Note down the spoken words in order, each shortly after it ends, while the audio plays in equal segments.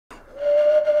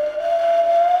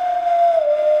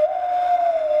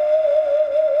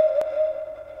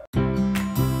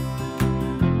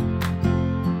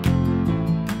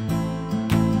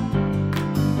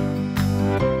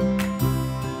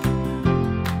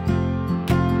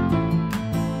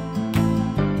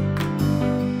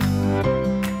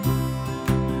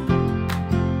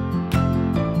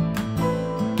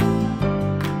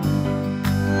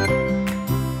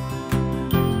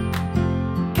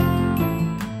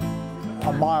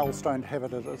milestone to have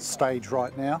it at its stage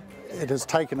right now. It has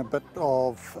taken a bit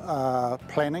of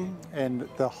planning, and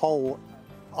the whole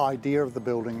idea of the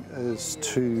building is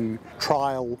to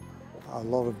trial a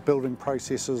lot of building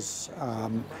processes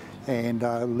and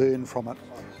learn from it,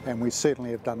 and we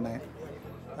certainly have done that.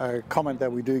 A comment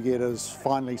that we do get is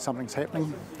finally something's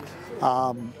happening,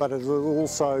 but it is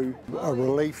also a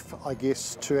relief, I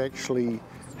guess, to actually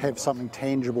have something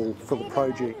tangible for the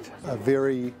project, a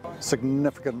very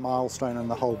significant milestone in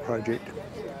the whole project.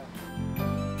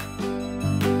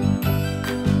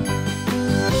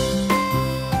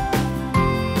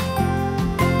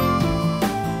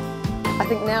 I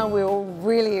think now we're all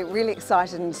really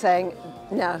excited and saying,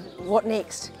 now, what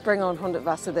next? Bring on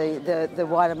Huntertwasser, the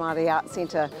Whangarei Art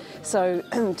Centre. So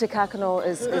Te Kakano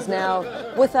is now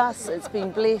with us, it's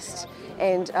been blessed,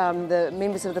 and the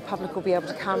members of the public will be able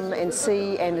to come and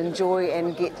see and enjoy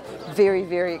and get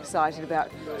very excited about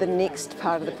the next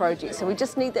part of the project. So we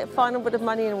just need that final bit of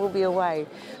money and we'll be away.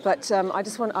 But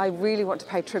I really want to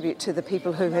pay tribute to the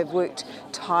people who have worked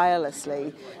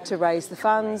tirelessly to raise the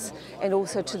funds, and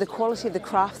also to the quality of the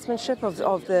craftsmanship of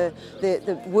the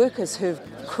workers who've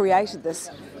created this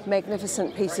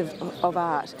magnificent piece of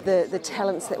art. The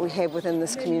talents that we have within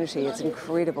this community, it's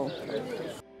incredible.